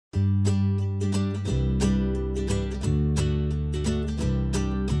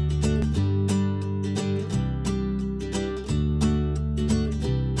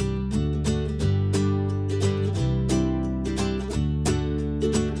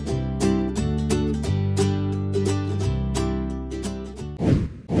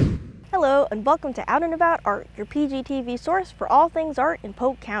and welcome to Out and About Art, your PGTV source for all things art in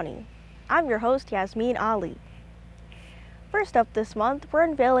Polk County. I'm your host, Yasmin Ali. First up this month, we're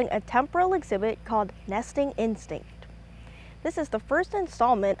unveiling a temporal exhibit called Nesting Instinct. This is the first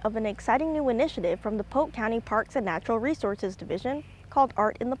installment of an exciting new initiative from the Polk County Parks and Natural Resources Division called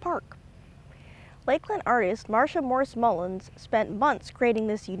Art in the Park. Lakeland artist Marcia Morse Mullins spent months creating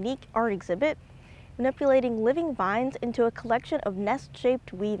this unique art exhibit, manipulating living vines into a collection of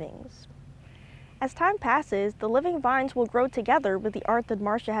nest-shaped weavings. As time passes, the living vines will grow together with the art that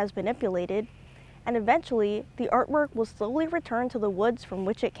Marcia has manipulated, and eventually, the artwork will slowly return to the woods from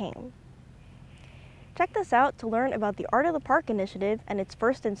which it came. Check this out to learn about the Art of the Park initiative and its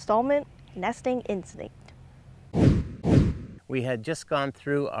first installment, Nesting Instinct. We had just gone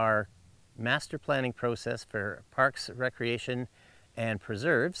through our master planning process for parks, recreation, and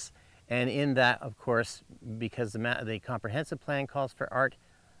preserves. And in that, of course, because the comprehensive plan calls for art,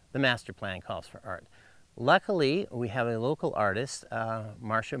 the master plan calls for art. Luckily, we have a local artist,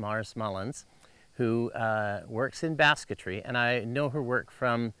 Marcia Morse Mullins, who works in basketry, and I know her work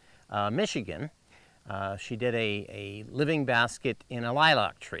from Michigan. She did a living basket in a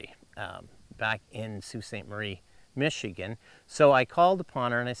lilac tree back in Sault Ste. Marie, Michigan. So I called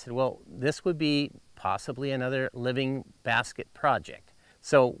upon her and I said, well, this would be possibly another living basket project.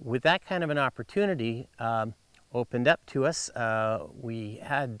 So with that kind of an opportunity opened up to us, we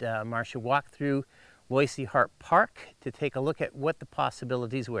had Marcia walk through Loyce Harpe Park to take a look at what the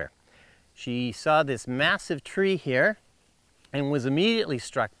possibilities were. She saw this massive tree here and was immediately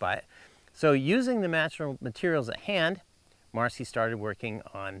struck by it. So using the natural materials at hand, Marcia started working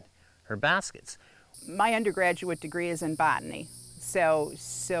on her baskets. My undergraduate degree is in botany, so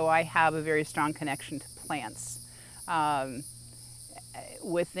I have a very strong connection to plants.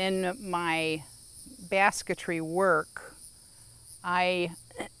 Within my basketry work, I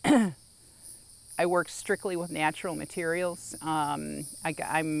work strictly with natural materials. I'm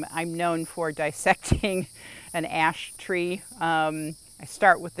known for dissecting an ash tree. I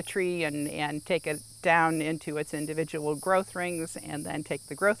start with the tree and take it down into its individual growth rings, and then take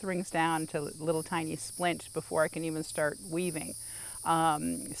the growth rings down to little tiny splint before I can even start weaving.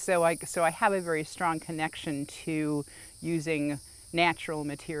 So I have a very strong connection to using natural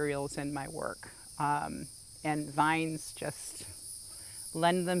materials in my work, and vines just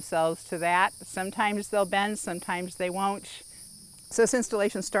lend themselves to that. Sometimes they'll bend, sometimes they won't. So this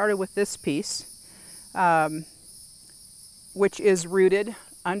installation started with this piece, which is rooted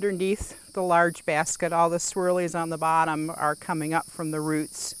underneath the large basket. All the swirlies on the bottom are coming up from the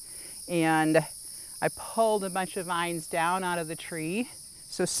roots, and I pulled a bunch of vines down out of the tree,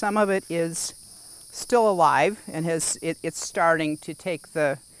 so some of it is still alive and it's starting to take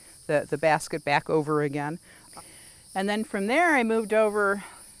the basket back over again. And then from there I moved over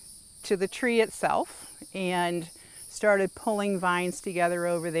to the tree itself and started pulling vines together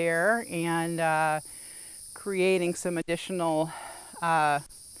over there and creating some additional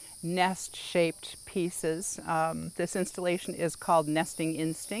nest-shaped pieces. This installation is called Nesting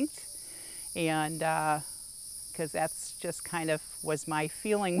Instinct, and because that's just kind of was my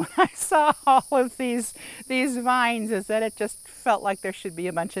feeling when I saw all of these vines, is that it just felt like there should be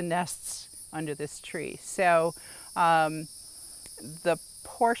a bunch of nests under this tree. So the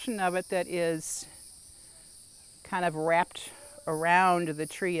portion of it that is kind of wrapped around the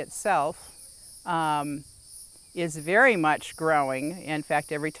tree itself is very much growing. In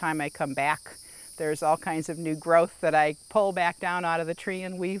fact, every time I come back, there's all kinds of new growth that I pull back down out of the tree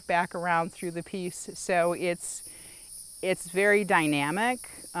and weave back around through the piece. So it's very dynamic.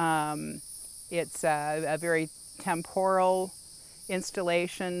 It's a very temporal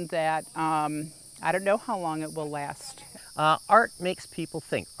installation that I don't know how long it will last. Art makes people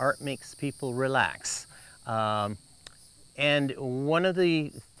think. Art makes people relax. And one of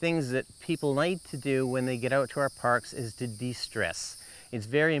the things that people need to do when they get out to our parks is to de-stress. It's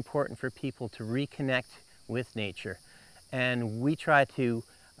very important for people to reconnect with nature. And we try to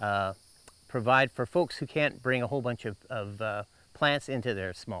provide for folks who can't bring a whole bunch of plants into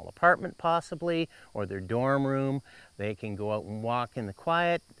their small apartment possibly, or their dorm room. They can go out and walk in the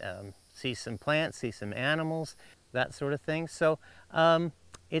quiet, see some plants, see some animals, that sort of thing. So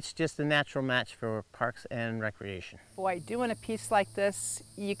it's just a natural match for parks and recreation. Boy, doing a piece like this,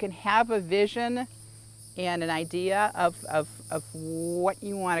 you can have a vision and an idea of what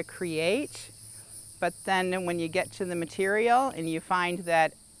you want to create, but then when you get to the material and you find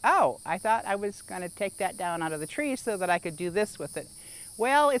that, oh, I thought I was going to take that down out of the tree so that I could do this with it.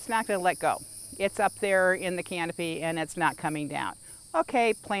 Well, it's not going to let go. It's up there in the canopy and it's not coming down.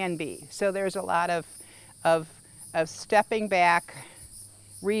 Okay, plan B. So there's a lot of stepping back,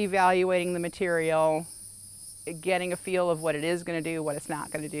 reevaluating the material, getting a feel of what it is going to do, what it's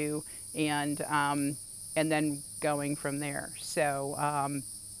not going to do, and then going from there. So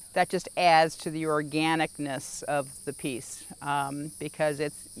that just adds to the organicness of the piece because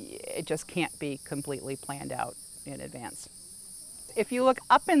it just can't be completely planned out in advance. If you look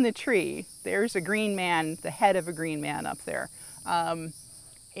up in the tree, there's a green man, the head of a green man up there, and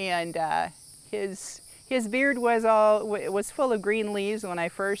his beard was full of green leaves when I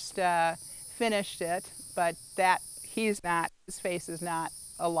first finished it, but his face is not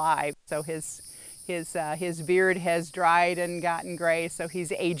alive, so his beard has dried and gotten gray, so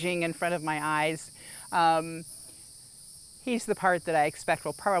he's aging in front of my eyes. He's the part that I expect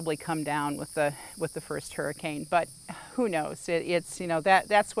will probably come down with the first hurricane, but who knows?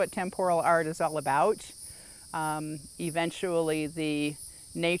 That's what temporal art is all about. Eventually, the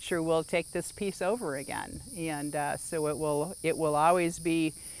nature will take this piece over again, and so it will always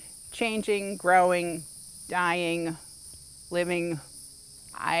be changing, growing, dying, living.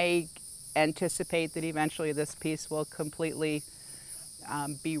 I anticipate that eventually this piece will completely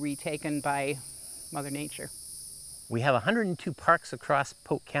be retaken by Mother Nature. We have 102 parks across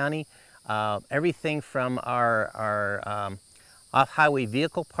Polk County, everything from our off-highway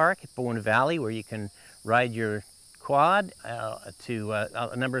vehicle park at Bowen Valley, where you can ride your quad, to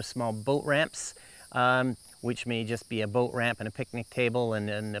a number of small boat ramps, which may just be a boat ramp and a picnic table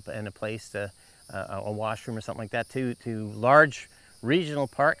and a place to a washroom or something like that, to large regional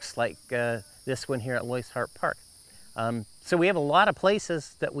parks like this one here at Loyce Harpe Park. So we have a lot of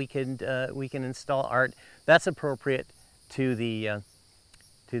places that we can install art that's appropriate to the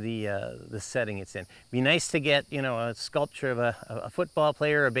setting it's in. It'd be nice to get a sculpture of a football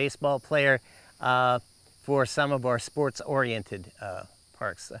player, a baseball player, for some of our sports-oriented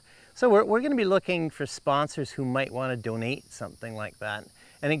parks. So we're going to be looking for sponsors who might want to donate something like that.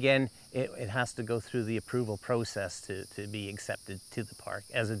 And again, it has to go through the approval process to be accepted to the park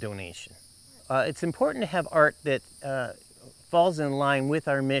as a donation. It's important to have art that falls in line with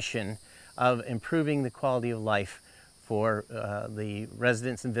our mission of improving the quality of life for the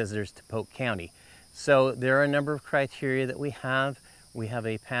residents and visitors to Polk County. So there are a number of criteria that we have. We have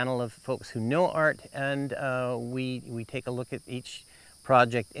a panel of folks who know art, and we take a look at each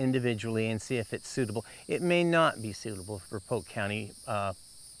project individually and see if it's suitable. It may not be suitable for Polk County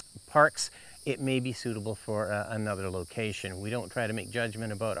parks. It may be suitable for another location. We don't try to make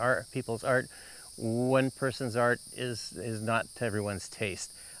judgment about people's art. One person's art is not to everyone's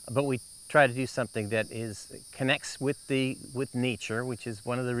taste, but we try to do something that connects with nature, which is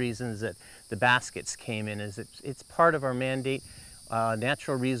one of the reasons that the baskets came in. It's part of our mandate.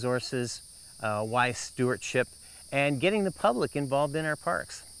 Natural resources, wise stewardship, and getting the public involved in our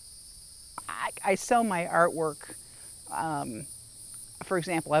parks. I sell my artwork, for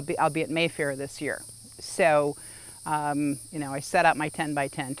example, I'll be at Mayfair this year. So, I set up my 10 by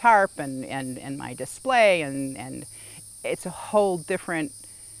 10 tarp and my display, and it's a whole different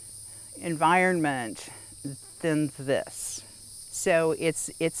environment than this. So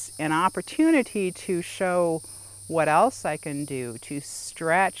it's an opportunity to show what else I can do to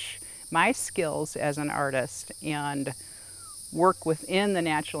stretch my skills as an artist and work within the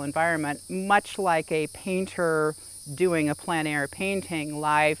natural environment, much like a painter doing a plein air painting,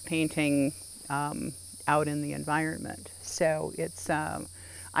 live painting out in the environment. So it's,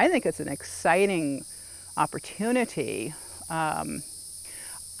 I think it's an exciting opportunity. I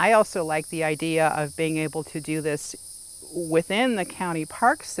also like the idea of being able to do this within the county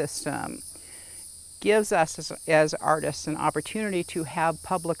park system. Gives us as artists an opportunity to have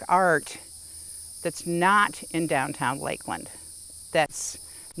public art that's not in downtown Lakeland, that's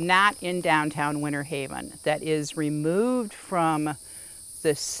not in downtown Winter Haven, that is removed from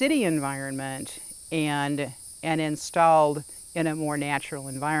the city environment and installed in a more natural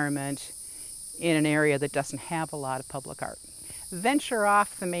environment in an area that doesn't have a lot of public art. Venture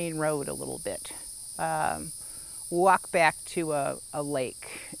off the main road a little bit. Walk back to a lake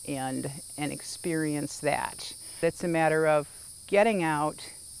and experience that. It's a matter of getting out,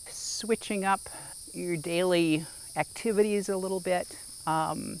 switching up your daily activities a little bit,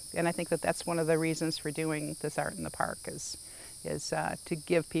 and I think that that's one of the reasons for doing this art in the park is to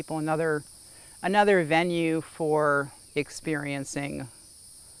give people another venue for experiencing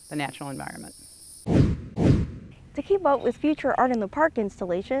the natural environment. To keep up with future Art in the Park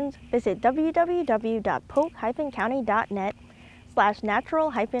installations, visit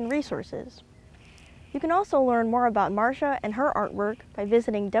www.polk-county.net/natural-resources. You can also learn more about Marcia and her artwork by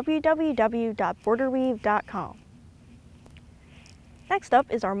visiting www.borderweave.com. Next up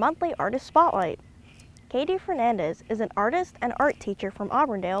is our monthly Artist Spotlight. Katie Fernandez is an artist and art teacher from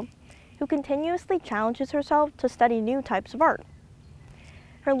Auburndale who continuously challenges herself to study new types of art.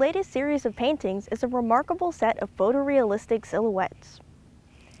 Her latest series of paintings is a remarkable set of photorealistic silhouettes.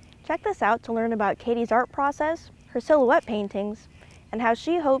 Check this out to learn about Katie's art process, her silhouette paintings, and how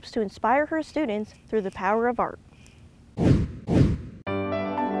she hopes to inspire her students through the power of art.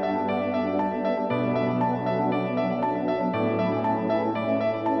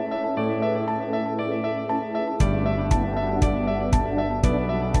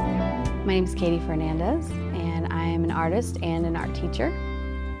 My name is Katie Fernandez, and I am an artist and an art teacher.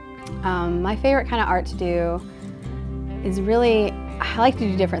 My favorite kind of art to do is I like to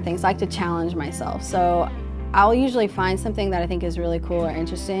do different things. I like to challenge myself. So I'll usually find something that I think is really cool or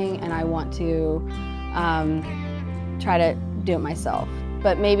interesting, and I want to try to do it myself,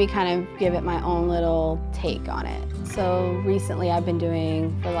 but maybe kind of give it my own little take on it. So recently I've been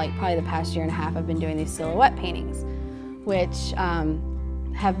doing, for like probably the past year and a half, I've been doing these silhouette paintings, which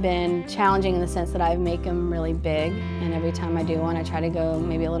have been challenging in the sense that I make them really big, and every time I do one I try to go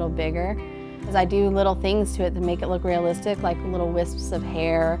maybe a little bigger, because I do little things to it to make it look realistic, like little wisps of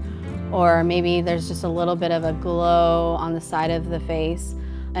hair, or maybe there's just a little bit of a glow on the side of the face.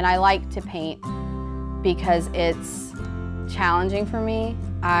 And I like to paint because it's challenging for me.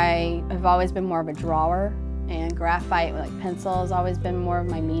 I have always been more of a drawer, and graphite, like pencil, has always been more of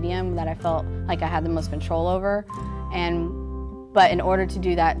my medium that I felt like I had the most control over. But in order to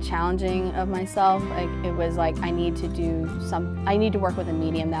do that challenging of myself, it was like I need to work with a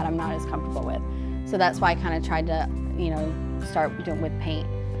medium that I'm not as comfortable with. So that's why I kind of tried to, start doing with paint.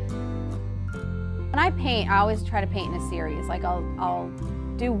 When I paint, I always try to paint in a series. Like I'll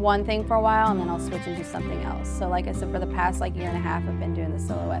do one thing for a while and then I'll switch and do something else. So like I said, for the past year and a half, I've been doing the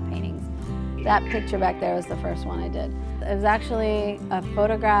silhouette paintings. That picture back there was the first one I did. It was actually a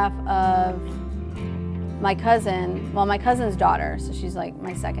photograph of my cousin's daughter, so she's like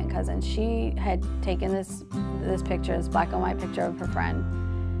my second cousin. She had taken this picture, this black and white picture of her friend,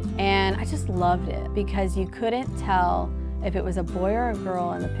 and I just loved it because you couldn't tell if it was a boy or a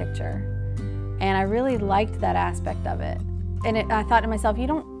girl in the picture, and I really liked that aspect of it. And I thought to myself, you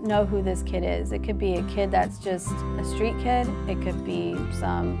don't know who this kid is. It could be a kid that's just a street kid. It could be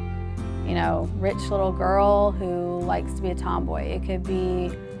some, rich little girl who likes to be a tomboy. It could be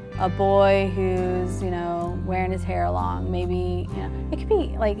a boy who's, wearing his hair long. Maybe, it could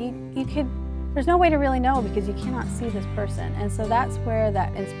be like, there's no way to really know because you cannot see this person. And so that's where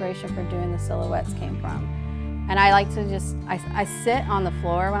that inspiration for doing the silhouettes came from. And I like to I sit on the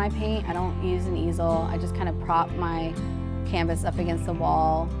floor when I paint. I don't use an easel. I just kind of prop my canvas up against the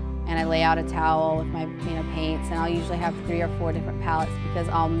wall, and I lay out a towel with my paints, and I'll usually have 3 or 4 different palettes because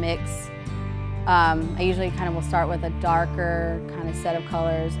I'll mix. I usually will start with a darker kind of set of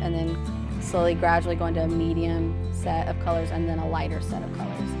colors and then slowly, gradually go into a medium set of colors and then a lighter set of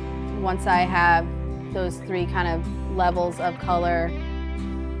colors. Once I have those 3 kind of levels of color,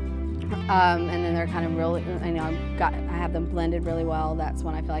 and then they're kind of really, I have them blended really well, that's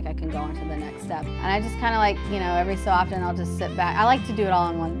when I feel like I can go on to the next step. And I just kind of every so often I'll just sit back. I like to do it all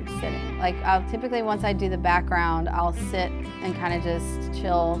in one sitting. Like I'll typically, once I do the background, I'll sit and kind of just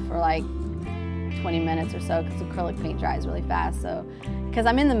chill for 20 minutes or so, because acrylic paint dries really fast. So, because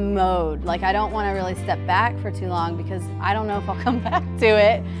I'm in the mode, I don't want to really step back for too long because I don't know if I'll come back to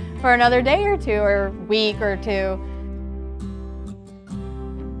it for another day or 2 or week or 2.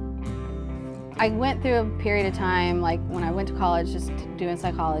 I went through a period of time, when I went to college, just doing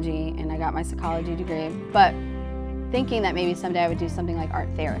psychology, and I got my psychology degree, but thinking that maybe someday I would do something like art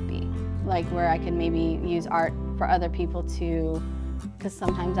therapy, where I could maybe use art for other people because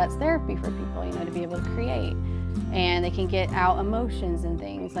sometimes that's therapy for people, to be able to create. And they can get out emotions and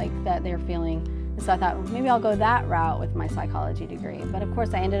things that they're feeling. And so I thought, well, maybe I'll go that route with my psychology degree. But of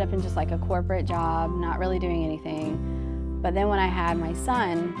course I ended up in just a corporate job, not really doing anything. But then when I had my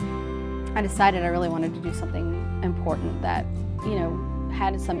son, I decided I really wanted to do something important that,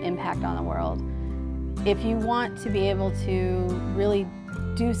 had some impact on the world. If you want to be able to really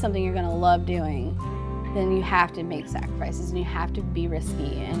do something you're going to love doing, then you have to make sacrifices and you have to be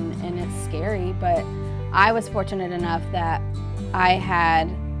risky, and it's scary. But I was fortunate enough that I had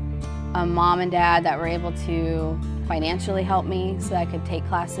a mom and dad that were able to financially help me so that I could take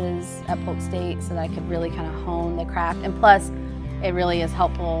classes at Polk State, so that I could really kind of hone the craft. And plus, it really is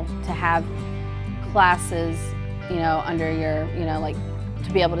helpful to have classes, under your,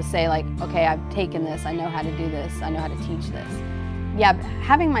 to be able to say okay, I've taken this, I know how to do this, I know how to teach this. Yeah,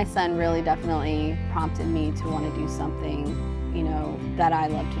 having my son really definitely prompted me to want to do something, that I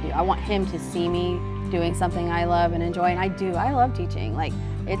love to do. I want him to see me doing something I love and enjoy, and I do. I love teaching. Like,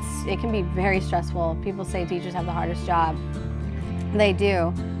 it can be very stressful. People say teachers have the hardest job. They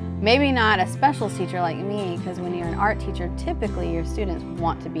do. Maybe not a specials teacher like me, because when you're an art teacher, typically your students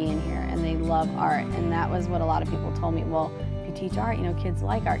want to be in here and they love art, and that was what a lot of people told me. Well, if you teach art, you know, kids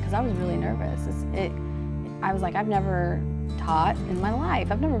like art, because I was really nervous. I was like, I've never taught in my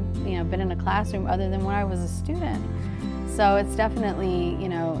life. I've never, you know, been in a classroom other than when I was a student. So it's definitely, you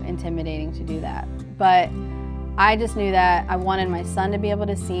know, intimidating to do that. But I just knew that I wanted my son to be able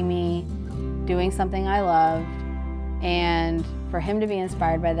to see me doing something I loved, and for him to be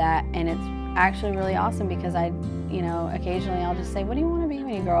inspired by that. And it's actually really awesome because you know, occasionally I'll just say, what do you want to be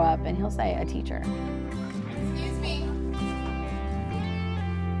when you grow up? And he'll say, a teacher. Excuse me.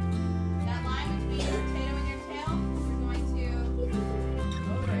 That line between your potato and your tail, we're going to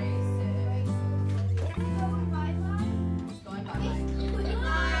erase it. It's going by-line. It's going by-line.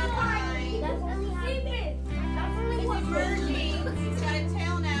 By-line. That's only happening. That's only He's emerging. He's got a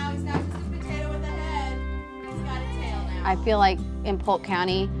tail now. He's not just a potato with a head. He's got a tail now. I feel like in Polk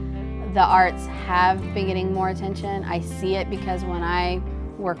County, the arts have been getting more attention. I see it because when I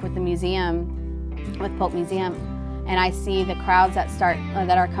work with the museum, with Polk Museum, and I see the crowds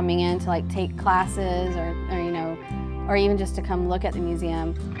that are coming in to like take classes or you know, or even just to come look at the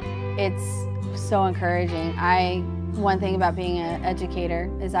museum, it's so encouraging. One thing about being an educator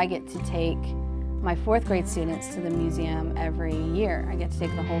is I get to take my 4th grade students to the museum every year. I get to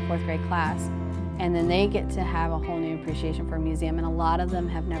take the whole 4th grade class. And then they get to have a whole new appreciation for a museum, and a lot of them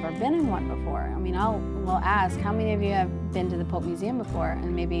have never been in one before. I mean, we'll ask, how many of you have been to the Polk Museum before?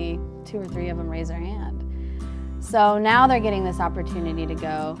 And maybe 2 or 3 of them raise their hand. So now they're getting this opportunity to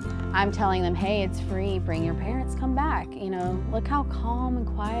go. I'm telling them, hey, it's free, bring your parents, come back. You know, look how calm and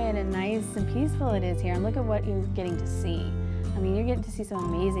quiet and nice and peaceful it is here, and look at what you're getting to see. I mean, you're getting to see some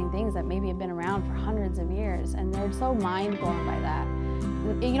amazing things that maybe have been around for hundreds of years, and they're so mind blown by that.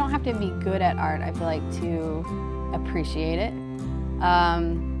 You don't have to be good at art, I feel like, to appreciate it.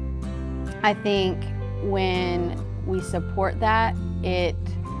 I think when we support that, it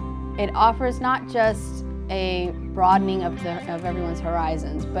offers not just a broadening of everyone's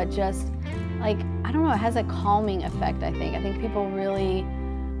horizons, but just like, I don't know, it has a calming effect, I think. I think people really,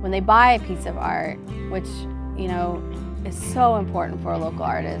 when they buy a piece of art, which, you know, is so important for a local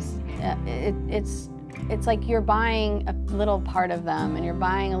artist, it's like you're buying a little part of them, and you're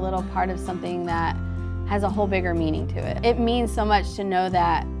buying a little part of something that has a whole bigger meaning to it. It means so much to know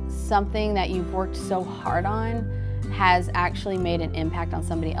that something that you've worked so hard on has actually made an impact on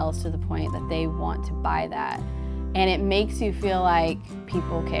somebody else to the point that they want to buy that. And it makes you feel like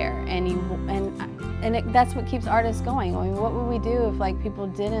people care, and that's what keeps artists going. I mean, what would we do if like people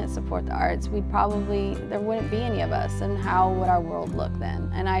didn't support the arts? There wouldn't be any of us, and how would our world look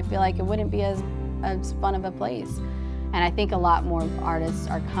then? And I feel like it wouldn't be as fun of a place. And I think a lot more artists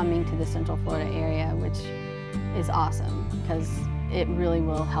are coming to the Central Florida area, which is awesome, because it really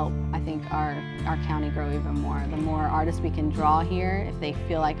will help, I think, our county grow even more. The more artists we can draw here, if they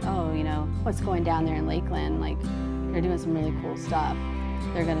feel like, oh, you know, what's going down there in Lakeland, like, they're doing some really cool stuff,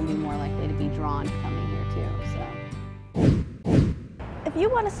 they're gonna be more likely to be drawn to coming here too, so. If you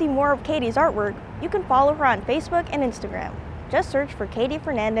want to see more of Katie's artwork, you can follow her on Facebook and Instagram. Just search for Katie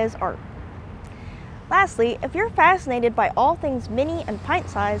Fernandez Art. Lastly, if you're fascinated by all things mini and pint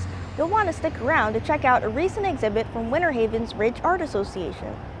size, you'll want to stick around to check out a recent exhibit from Winter Haven's Ridge Art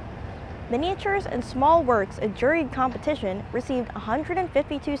Association. Miniatures and small works, a juried competition, received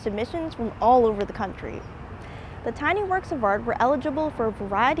 152 submissions from all over the country. The tiny works of art were eligible for a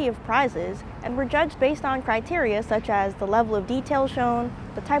variety of prizes and were judged based on criteria such as the level of detail shown,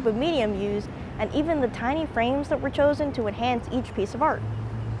 the type of medium used, and even the tiny frames that were chosen to enhance each piece of art.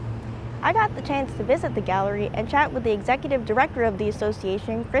 I got the chance to visit the gallery and chat with the executive director of the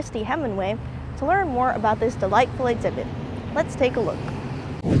association, Christy Hemingway, to learn more about this delightful exhibit. Let's take a look.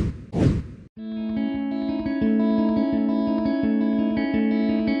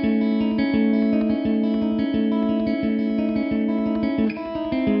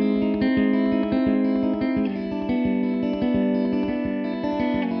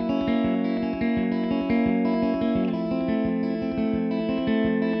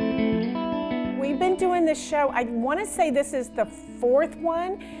 Doing this show, I want to say this is the 4th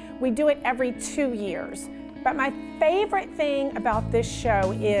one. We do it every 2 years. But my favorite thing about this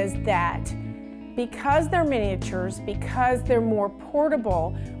show is that because they're miniatures, because they're more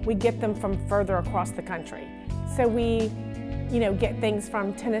portable, we get them from further across the country. So we, you know, get things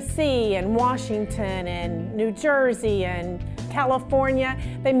from Tennessee and Washington and New Jersey and California.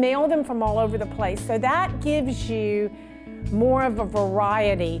 They mail them from all over the place. So that gives you more of a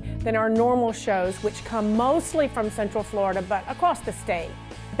variety than our normal shows, which come mostly from Central Florida, but across the state.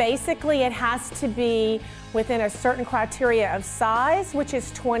 Basically, it has to be within a certain criteria of size, which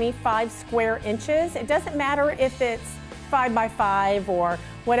is 25 square inches. It doesn't matter if it's 5 by 5 or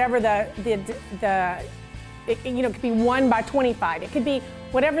whatever it could be 1 by 25. It could be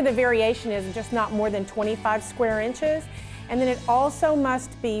whatever the variation is, just not more than 25 square inches. And then it also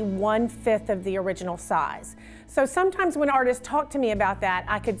must be 1/5 of the original size. So sometimes when artists talk to me about that,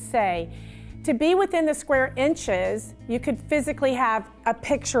 I could say, to be within the square inches, you could physically have a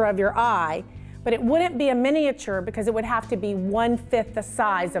picture of your eye, but it wouldn't be a miniature because it would have to be 1/5 the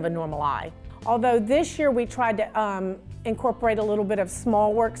size of a normal eye. Although this year we tried to incorporate a little bit of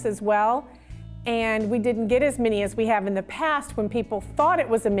small works as well, and we didn't get as many as we have in the past when people thought it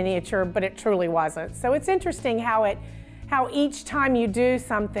was a miniature, but it truly wasn't. So it's interesting how each time you do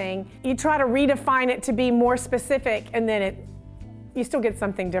something, you try to redefine it to be more specific, and then you still get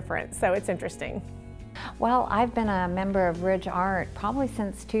something different. So it's interesting. Well, I've been a member of Ridge Art probably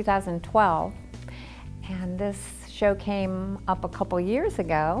since 2012, and this show came up a couple years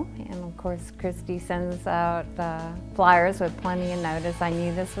ago, and of course Christy sends out flyers with plenty of notice. I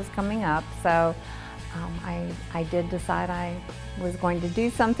knew this was coming up, so I did decide I was going to do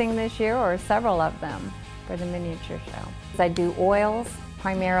something this year, or several of them, for the miniature show. I do oils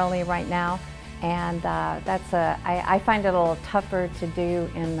primarily right now, and I find it a little tougher to do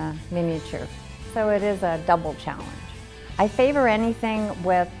in the miniature, so it is a double challenge. I favor anything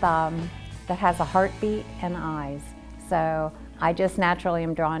with that has a heartbeat and eyes. So I just naturally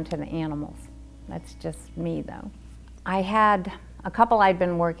am drawn to the animals. That's just me though. I had a couple I'd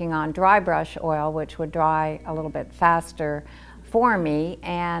been working on dry brush oil, which would dry a little bit faster for me,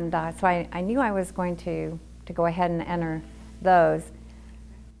 and so I knew I was going to go ahead and enter those.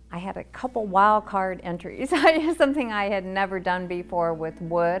 I had a couple wild card entries. Something I had never done before with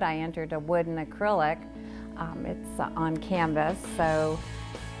wood. I entered a wood and acrylic. It's on canvas, so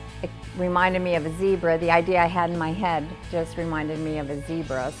it reminded me of a zebra. The idea I had in my head just reminded me of a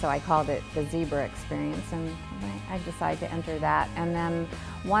zebra, so I called it the zebra experience, and I decided to enter that. And then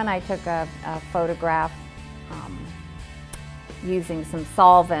one, I took a photograph using some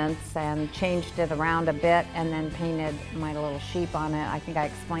solvents and changed it around a bit, and then painted my little sheep on it. I think I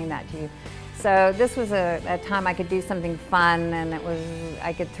explained that to you. So this was a time I could do something fun, and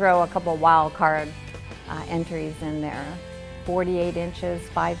I could throw a couple wild card entries in there. 48 inches,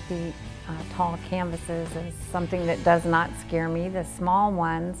 5 feet tall canvases is something that does not scare me. The small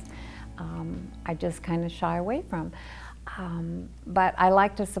ones, I just kind of shy away from. But I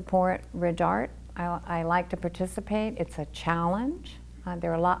like to support Ridge Art. I like to participate. It's a challenge.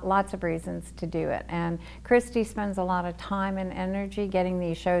 There are lots of reasons to do it. And Christy spends a lot of time and energy getting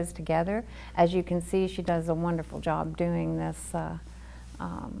these shows together. As you can see, she does a wonderful job doing this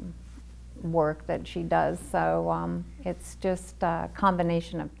work that she does. So it's just a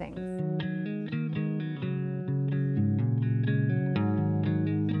combination of things.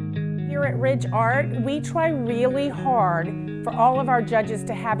 Here at Ridge Art, we try really hard for all of our judges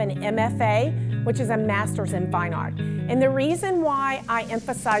to have an MFA, which is a Master's in Fine Art. And the reason why I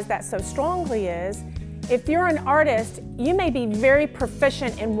emphasize that so strongly is, if you're an artist, you may be very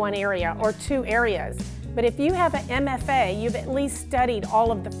proficient in one area or two areas, but if you have an MFA, you've at least studied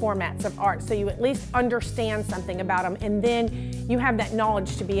all of the formats of art, so you at least understand something about them, and then you have that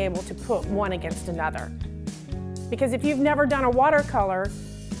knowledge to be able to put one against another. Because if you've never done a watercolor,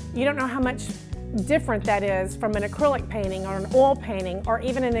 you don't know how much different that is from an acrylic painting or an oil painting or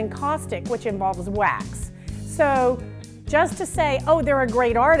even an encaustic, which involves wax. So just to say, oh, they're a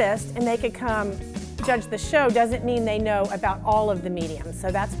great artist and they could come judge the show doesn't mean they know about all of the mediums.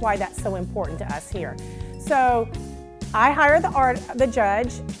 So that's why that's so important to us here. So I hire the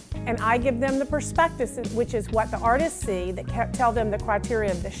judge, and I give them the prospectus, which is what the artists see, that tell them the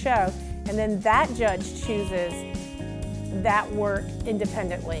criteria of the show, and then that judge chooses that work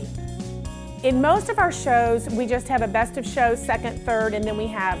independently. In most of our shows, we just have a best of show, second, third, and then we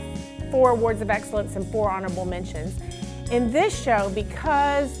have 4 awards of excellence and 4 honorable mentions. In this show,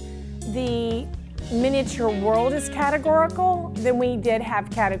 because the miniature world is categorical, then we did have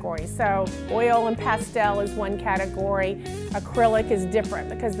categories. So oil and pastel is one category, acrylic is different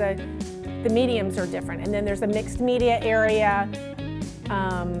because the mediums are different. And then there's a mixed media area,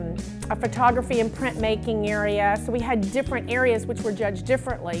 a photography and printmaking area. So we had different areas which were judged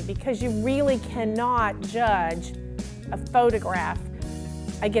differently, because you really cannot judge a photograph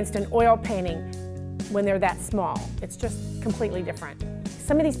against an oil painting when they're that small. It's just completely different.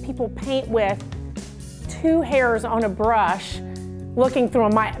 Some of these people paint with 2 hairs on a brush looking through a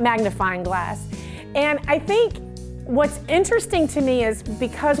magnifying glass. And I think What's interesting to me is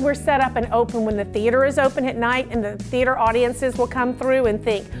because we're set up and open when the theater is open at night, and the theater audiences will come through and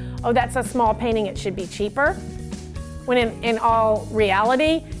think, oh, that's a small painting, it should be cheaper. When in all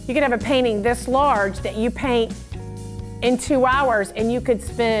reality, you could have a painting this large that you paint in 2 hours, and you could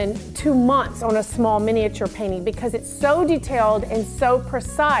spend 2 months on a small miniature painting because it's so detailed and so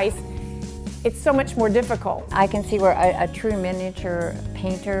precise. It's so much more difficult. I can see where a true miniature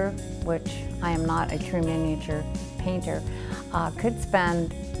painter, which I am not a true miniature painter, could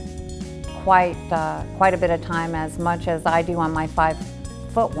spend quite a bit of time, as much as I do on my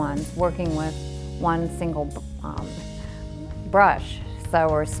 5-foot ones, working with one single brush,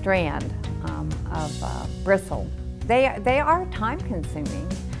 or strand of bristle. They are time consuming.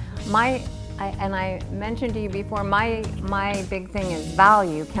 And I mentioned to you before, my big thing is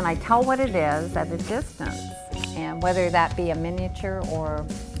value. Can I tell what it is at a distance? And whether that be a miniature or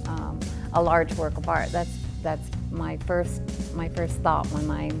a large work of art, that's my first thought when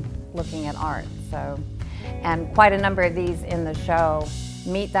I'm looking at art. So, and quite a number of these in the show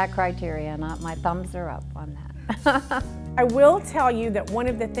meet that criteria, and my thumbs are up on that. I will tell you that one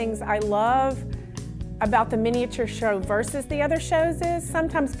of the things I love about the miniature show versus the other shows is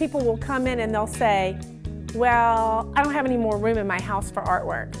sometimes people will come in and they'll say, well, I don't have any more room in my house for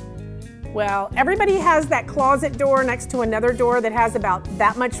artwork. Well, everybody has that closet door next to another door that has about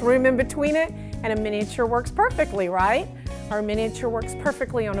that much room in between it, and a miniature works perfectly, right? Or a miniature works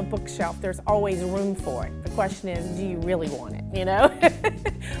perfectly on a bookshelf. There's always room for it. The question is, do you really want it, you know?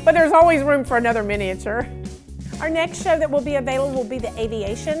 But there's always room for another miniature. Our next show that will be available will be the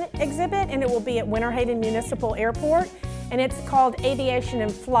aviation exhibit, and it will be at Winter Haven Municipal Airport, and it's called Aviation in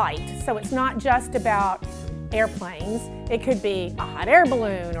Flight. So it's not just about airplanes. It could be a hot air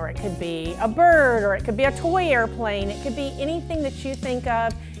balloon, or it could be a bird, or it could be a toy airplane. It could be anything that you think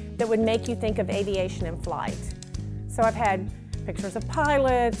of that would make you think of aviation in flight. So I've had pictures of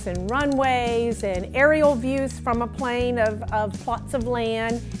pilots and runways and aerial views from a plane of plots of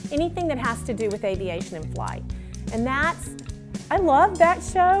land, anything that has to do with aviation in flight. And I love that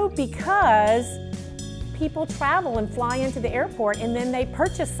show because people travel and fly into the airport, and then they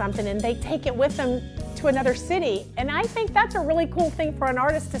purchase something and they take it with them to another city. And I think that's a really cool thing for an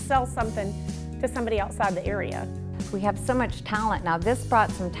artist to sell something to somebody outside the area. We have so much talent now. This brought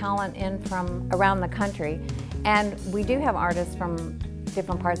some talent in from around the country, and we do have artists from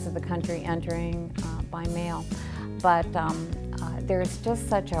different parts of the country entering by mail. But there's just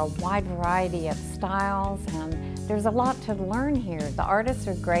such a wide variety of styles, and there's a lot to learn here. The artists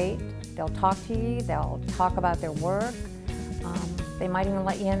are great. They'll talk to you, they'll talk about their work. They might even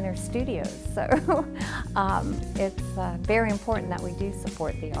let you in their studios. So it's very important that we do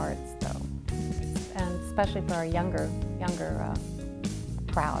support the arts, though, and especially for our younger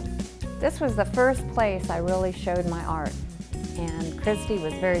crowd. This was the first place I really showed my art, and Christy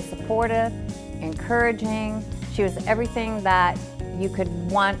was very supportive, encouraging. She was everything that you could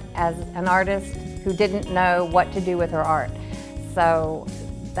want as an artist who didn't know what to do with her art. So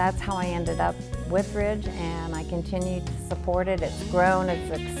that's how I ended up with Ridge, and I continue to support it. It's grown, it's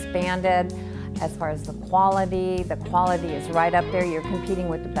expanded. As far as the quality is right up there. You're competing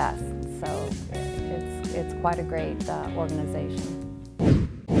with the best. So it's quite a great organization.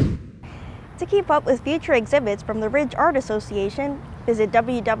 To keep up with future exhibits from the Ridge Art Association, visit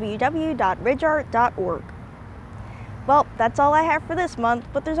www.ridgeart.org. Well, that's all I have for this month,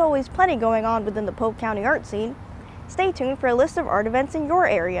 but there's always plenty going on within the Polk County art scene. Stay tuned for a list of art events in your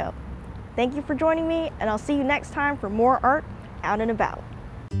area. Thank you for joining me, and I'll see you next time for more art out and about.